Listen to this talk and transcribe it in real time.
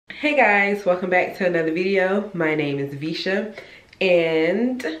Hey guys, welcome back to another video. My name is Visha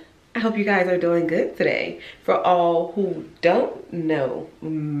and I hope you guys are doing good today. For all who don't know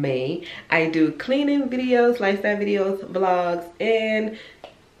me, I do cleaning videos, lifestyle videos, vlogs, and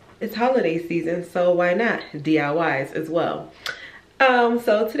it's holiday season, so why not DIYs as well.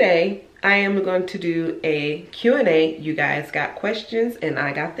 So today I am going to do a Q&A. You guys got questions and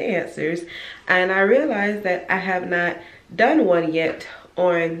I got the answers, and I realized that I have not done one yet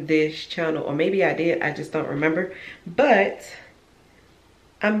on this channel, or maybe I did, I just don't remember. But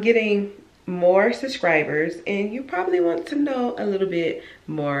I'm getting more subscribers and you probably want to know a little bit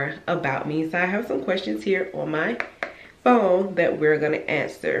more about me, so I have some questions here on my phone that we're going to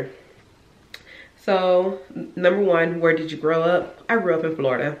answer. So number one, where did you grow up? I grew up in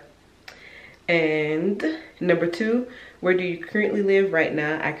Florida. And number two, where do you currently live right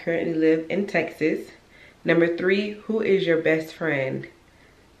now? I currently live in Texas. Number three, who is your best friend?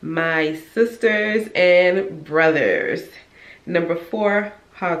 My sisters and brothers. Number four,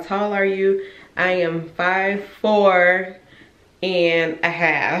 how tall are you? I am 5'4" and a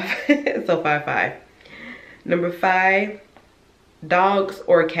half, so 5'5". Number five, dogs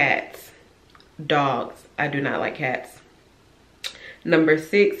or cats? Dogs. I do not like cats. Number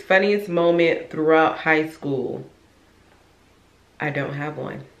six, funniest moment throughout high school? I don't have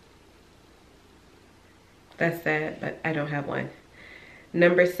one. That's sad, but I don't have one.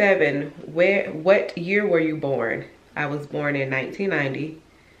 Number seven, what year were you born? I was born in 1990.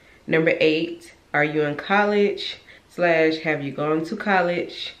 Number eight, are you in college / have you gone to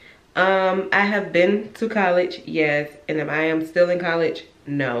college? I have been to college, yes. And if I am still in college,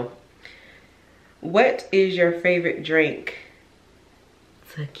 no. What is your favorite drink?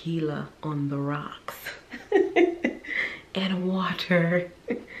 Tequila on the rocks. And water.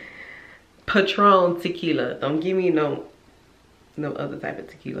 Patron tequila. Don't give me no other type of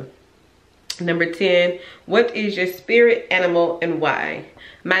tequila. Number 10, what is your spirit animal and why?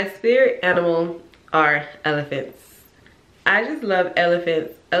 My spirit animal are elephants. I just love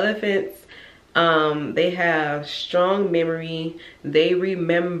elephants. Elephants, they have strong memory. They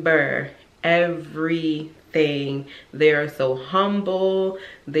remember everything. They are so humble.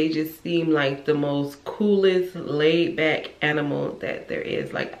 They just seem like the most coolest, laid back animal that there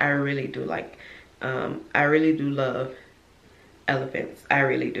is. Like, I really do like, I really do love elephants. I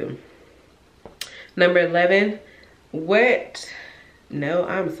really do. Number 11, no,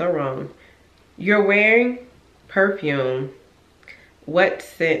 I'm so wrong. You're wearing perfume. What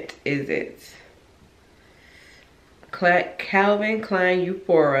scent is it? Calvin Klein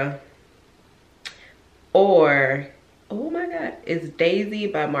Euphoria. Or, oh my God, it's Daisy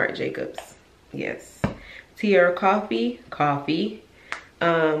by Marc Jacobs. Yes. Tea or coffee? Coffee.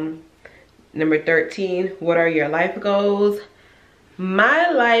 Number 13, what are your life goals? My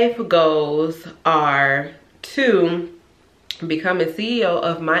life goals are to become a CEO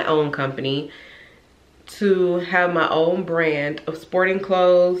of my own company, to have my own brand of sporting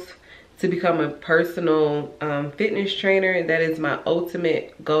clothes, to become a personal fitness trainer. That is my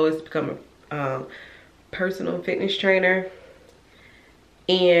ultimate goal, is to become a personal fitness trainer,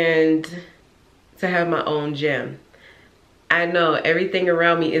 and to have my own gym. I know everything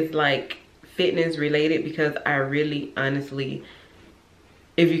around me is like fitness related because I really honestly,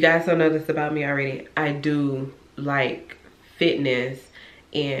 if you guys don't know this about me already, I do like fitness,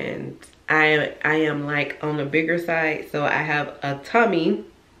 and I am like on the bigger side, so I have a tummy,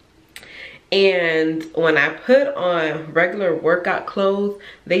 and when I put on regular workout clothes,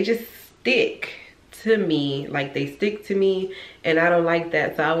 they just stick to me, like they stick to me, and I don't like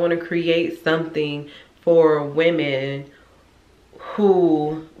that. So I want to create something for women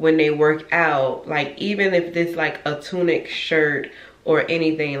who, when they work out, like even if it's like a tunic shirt or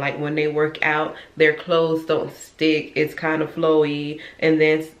anything, like when they work out, their clothes don't stick, it's kind of flowy. And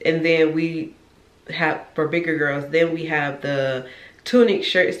then we have, for bigger girls, then we have the tunic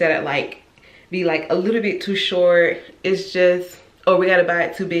shirts that are like be like a little bit too short. It's just, or we gotta buy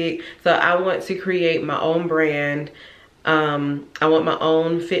it too big. So I want to create my own brand. I want my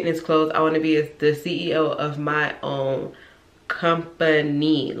own fitness clothes. I want to be the CEO of my own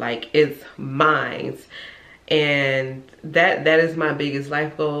company, like it's mine. And that is my biggest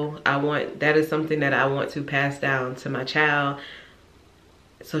life goal. That is something that I want to pass down to my child,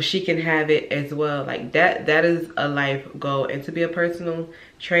 so she can have it as well. Like that is a life goal. And to be a personal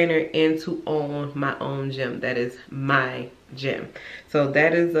trainer and to own my own gym. That is my gym. So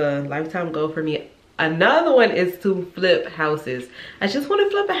that is a lifetime goal for me. Another one is to flip houses. I just want to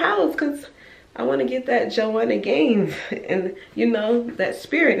flip a house because I want to get that Joanna Gaines and, you know, that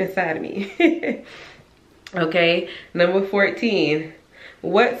spirit inside of me. Okay, number 14.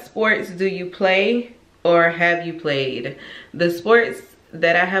 What sports do you play or have you played? The sports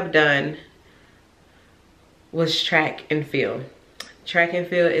that I have done was track and field. Track and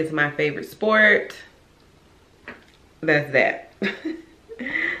field is my favorite sport. That's that.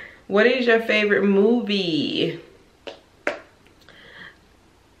 What is your favorite movie?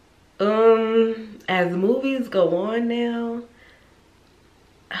 As movies go on now,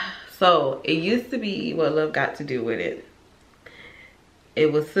 so it used to be What Love Got to Do With It.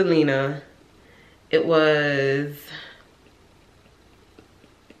 It was Selena. It was,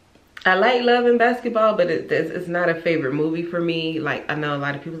 I like Love and Basketball, but it's not a favorite movie for me. Like, I know a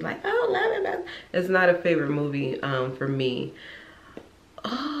lot of people like, oh, Love and Basketball. It's not a favorite movie for me.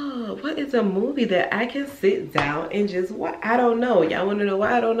 Oh, what is a movie that I can sit down and just watch? I don't know. Y'all want to know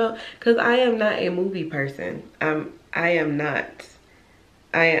why I don't know? Because I am not a movie person. I am not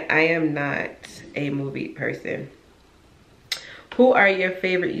a movie person. Who are your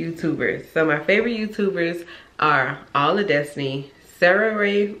favorite YouTubers? So my favorite YouTubers are All of Destiny, Sarah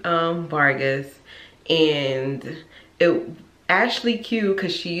Ray Vargas, and Ashley Q,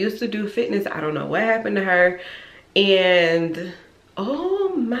 because she used to do fitness. I don't know what happened to her. And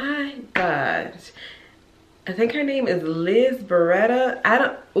oh my gosh, I think her name is Liz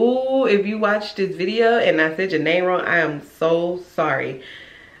Beretta. Ooh, if you watched this video and I said your name wrong, I am so sorry.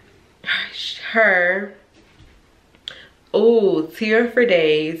 Her, oh, Tear for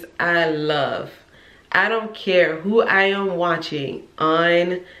Days, I love. I don't care who I am watching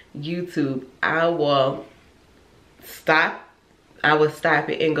on YouTube. I will stop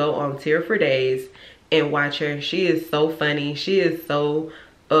it and go on Tear for Days and watch her. She is so funny. She is so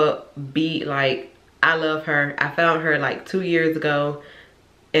upbeat. Like, I love her. I found her like 2 years ago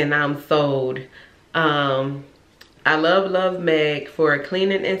and I'm sold. I love Meg for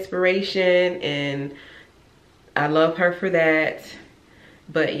cleaning inspiration, and I love her for that.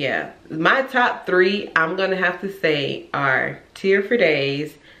 But yeah, my top 3 I'm gonna have to say are Tear for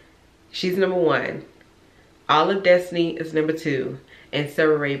Days, she's number 1. All of Destiny is number 2. And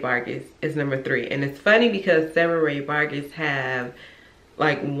Sarah Ray Vargas is number 3. And it's funny because Sarah Ray Vargas have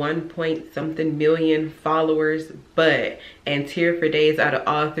like 1 million followers, and Tear for Days out of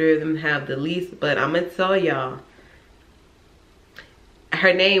all 3 of them have the least. But I'm gonna tell y'all,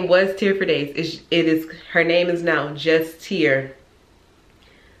 her name was Tear for Days. Her name is now just Tear.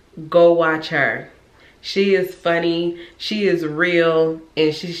 Go watch her. She is funny, she is real,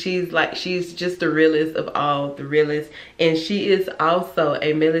 and she's just the realest of all the realists. And she is also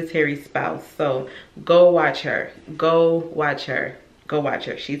a military spouse. So go watch her. Go watch her. Go watch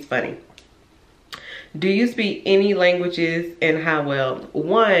her. She's funny. Do you speak any languages and how well?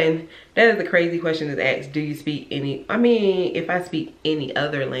 One, that is a crazy question to ask. Do you speak any? I mean, if I speak any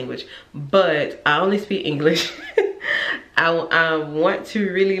other language, but I only speak English. I want to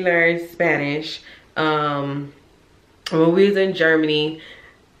really learn Spanish. When we was in Germany,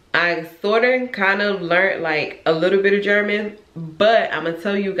 I sort of kind of learned like a little bit of German, but I'm gonna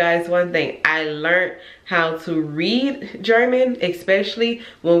tell you guys one thing. I learned how to read German, especially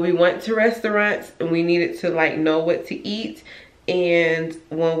when we went to restaurants and we needed to like know what to eat, and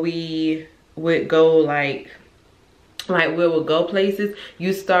when we would go like we would go places,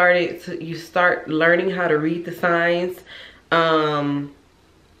 you start learning how to read the signs.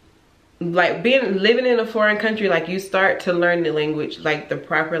 Like living in a foreign country, like you start to learn the language, like the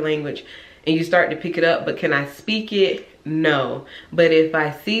proper language, and you start to pick it up. But can I speak it? No. But if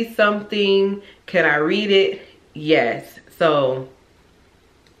I see something, can I read it? Yes. So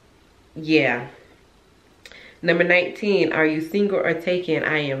yeah. Number 19, are you single or taken?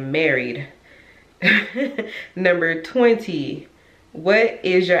 I am married. Number 20, what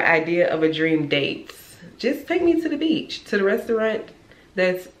is your idea of a dream date? Just take me to the beach, to the restaurant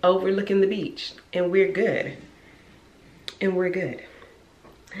that's overlooking the beach, and we're good. And we're good.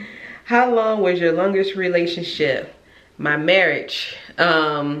 How long was your longest relationship? My marriage.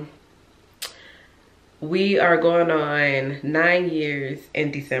 We are going on 9 years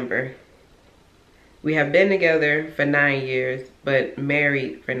in December. We have been together for 9 years, but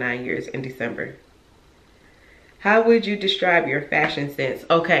married for 9 years in December. How would you describe your fashion sense?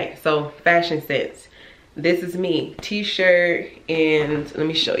 Okay, so fashion sense. This is me, t-shirt and, let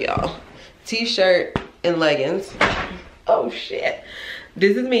me show y'all. T-shirt and leggings. Oh shit.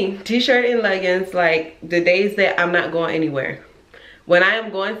 This is me, t-shirt and leggings, like the days that I'm not going anywhere. When I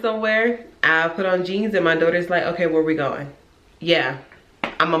am going somewhere, I put on jeans and my daughter's like, okay, where we going? Yeah,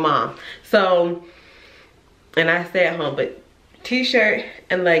 I'm a mom. So, and I stay at home, but t-shirt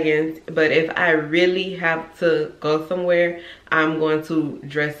and leggings. But if I really have to go somewhere, I'm going to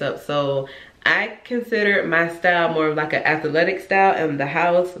dress up. So I consider my style more of like an athletic style in the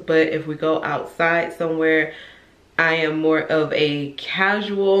house, but if we go outside somewhere, I am more of a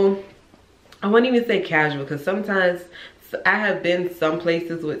casual. I wouldn't even say casual, because sometimes I have been some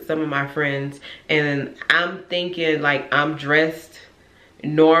places with some of my friends and I'm thinking like I'm dressed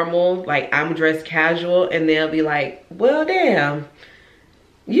normal, like I'm dressed casual, and they'll be like, well damn,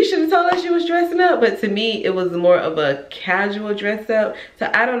 you should have told us you was dressing up. But to me, it was more of a casual dress up. So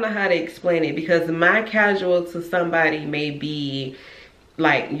I don't know how to explain it, because my casual to somebody may be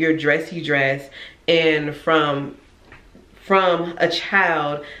like your dressy dress, and from a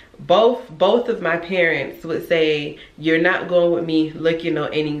child, both of my parents would say, you're not going with me looking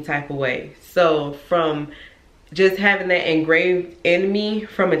on any type of way. So from just having that engraved in me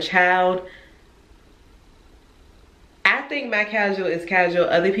from a child, I think my casual is casual.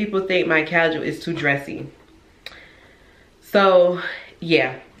 Other people think my casual is too dressy. So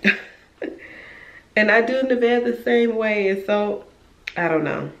yeah. And I do Nevada the same way, and so I don't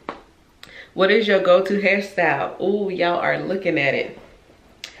know. What is your go-to hairstyle? Ooh, y'all are looking at it.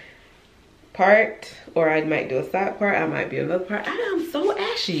 Part, or I might do a side part, I might do another part. I am so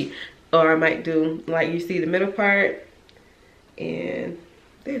ashy. Or I might do, like you see the middle part, and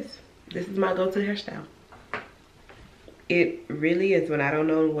this is my go-to hairstyle. It really is. When I don't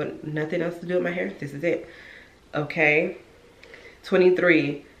know what nothing else to do with my hair, this is it. Okay.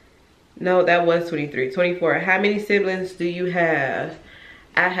 23. No, that was 23. 24. How many siblings do you have?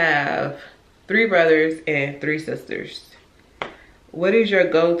 I have 3 brothers and 3 sisters. What is your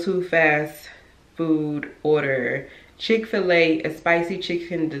go-to fast food order? Chick-fil-A, a spicy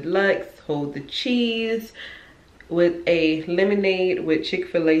chicken deluxe, hold the cheese, with a lemonade with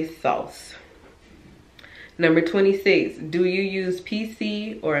Chick-fil-A sauce. Number 26, do you use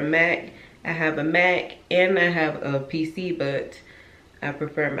PC or a Mac? I have a Mac and I have a PC, but I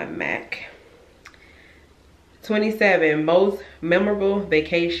prefer my Mac. 27, most memorable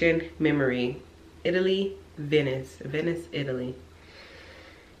vacation memory. Italy, Venice. Venice, Italy.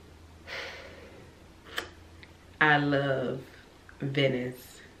 I love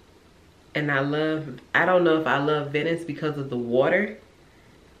Venice. And I don't know if I love Venice because of the water.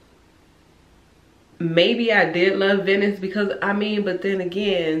 Maybe I did love Venice because, but then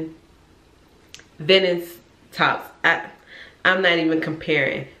again, Venice tops. I'm not even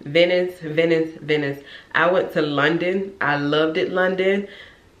comparing. Venice, Venice, Venice. I went to London. I loved it, London.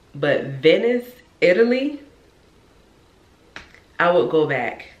 But Venice, Italy, I would go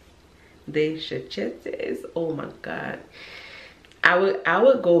back. The chachetes, oh my God. I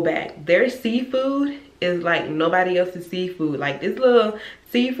would go back. Their seafood is like nobody else's seafood. Like this little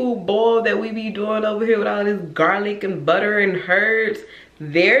seafood boil that we be doing over here with all this garlic and butter and herbs.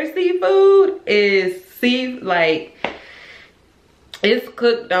 Their seafood is like, it's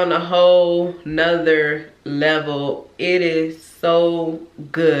cooked on a whole nother level. It is so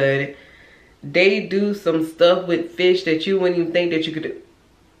good. They do some stuff with fish that you wouldn't even think that you could do.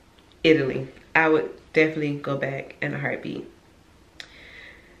 Italy. I would definitely go back in a heartbeat.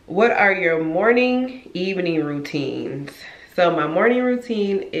 What are your morning, evening routines? So my morning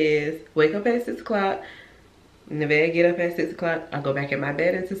routine is wake up at 6 o'clock. Nevada get up at 6 o'clock. I go back in my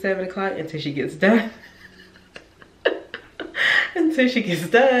bed until 7 o'clock until she gets done. Until she gets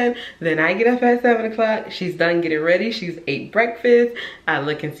done. Then I get up at 7 o'clock. She's done getting ready. She's ate breakfast. I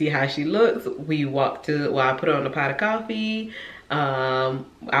look and see how she looks. We walk to, well, I put her on a pot of coffee.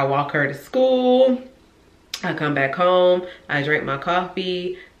 I walk her to school. I come back home. I drink my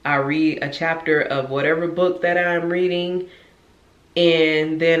coffee. I read a chapter of whatever book that I'm reading.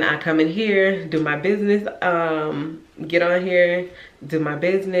 And then I come in here, do my business, get on here, do my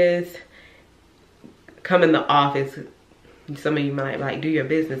business, come in the office. Some of you might like do your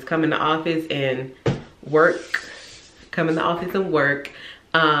business. Come in the office and work. Come in the office and work.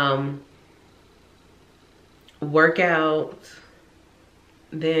 Work out.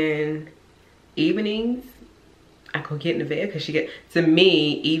 Then evenings, I go get in the bed because she get, to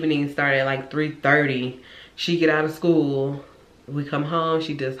me, evenings start at like 3:30. She get out of school. We come home,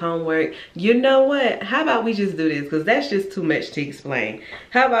 she does homework. You know what? How about we just do this? Because that's just too much to explain.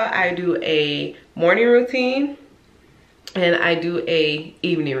 How about I do a morning routine and I do a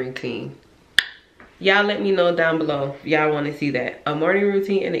evening routine. Y'all let me know down below if y'all want to see that. A morning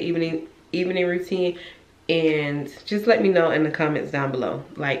routine and an evening routine. And just let me know in the comments down below.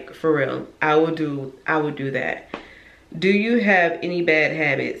 Like, for real, I would do that. Do you have any bad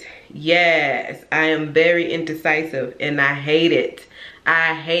habits? Yes, I am very indecisive and I hate it.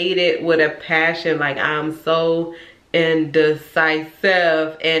 I hate it with a passion. Like, I'm so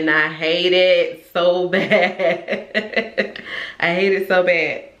indecisive and I hate it so bad. I hate it so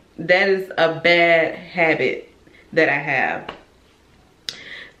bad. That is a bad habit that I have.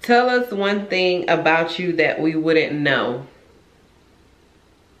 Tell us one thing about you that we wouldn't know.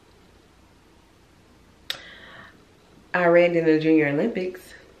 I ran in the Junior Olympics.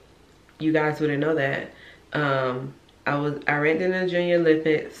 You guys wouldn't know that. I ran in the Junior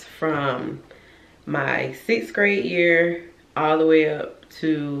Olympics from my 6th grade year all the way up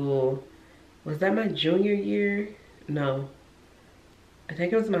to, was that my junior year? No, I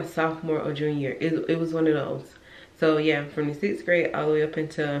think it was my sophomore or junior year. It was one of those. So yeah, from the 6th grade all the way up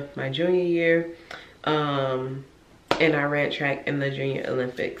into my junior year. And I ran track in the Junior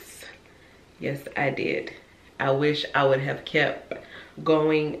Olympics. Yes, I did. I wish I would have kept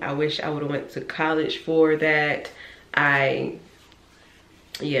going. I wish I would have went to college for that.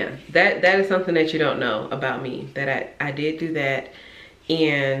 Yeah, that is something that you don't know about me, that I did do that.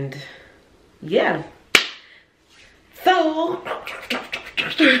 And yeah, so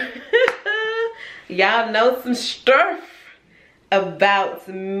y'all know some stuff about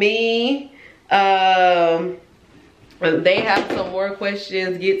me. They have some more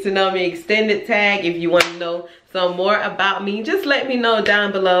questions. Get to know me extended tag. If you want to know some more about me, just let me know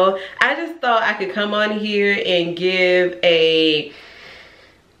down below. I just thought I could come on here and give a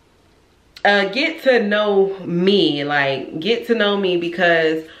get to know me, like get to know me,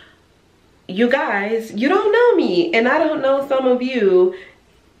 because you guys, you don't know me and I don't know some of you.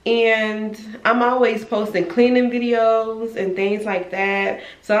 And I'm always posting cleaning videos and things like that.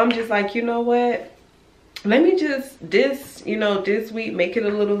 So I'm just like, you know what? Let me just this week make it a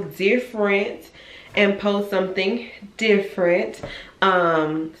little different and post something different.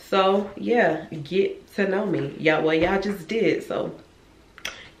 So yeah, get to know me. Y'all, well, y'all just did. So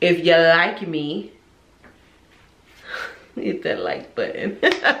if you like me, hit that like button.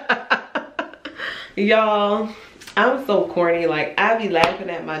 Y'all, I'm so corny. Like, I be laughing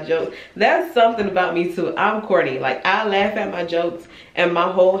at my jokes. That's something about me too. I'm corny. Like, I laugh at my jokes and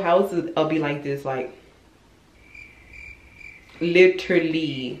my whole house will be like this, like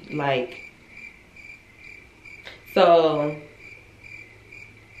literally, like, so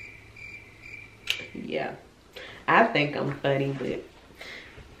yeah, I think I'm funny, but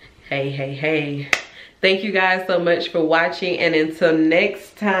hey, thank you guys so much for watching, and until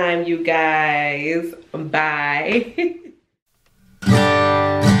next time, you guys, bye.